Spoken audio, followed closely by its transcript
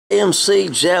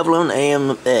AMC Javelin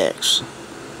AMX.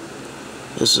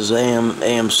 This is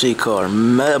AMC car,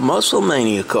 Muscle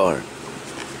Mania car.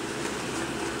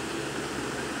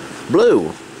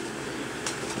 Blue.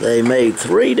 They made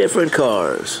 3 different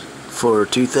cars for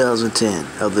 2010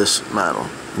 of this model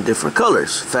in different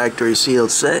colors. Factory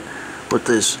sealed set with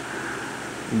this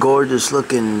gorgeous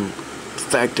looking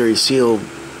factory sealed,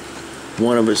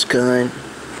 one of its kind.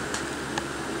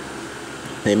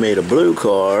 They made a blue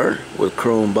car with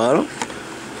chrome bottom.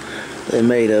 They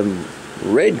made a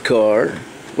red car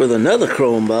with another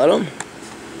chrome bottom,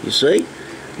 you see,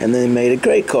 and then they made a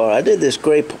gray car. I did this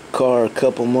gray car a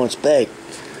couple months back.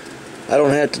 I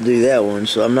don't have to do that one,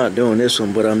 so I'm not doing this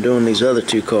one, but I'm doing these other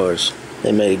 2 cars.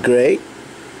 They made a gray,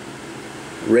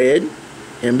 red,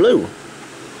 and blue.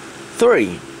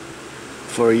 3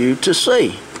 for you to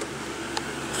see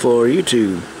for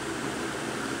YouTube.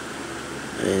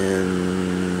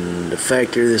 And to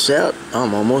factor this out,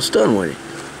 I'm almost done with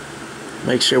it.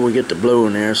 Make sure we get the blue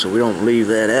in there so we don't leave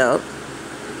that out.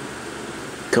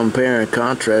 Compare and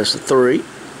contrast the 3.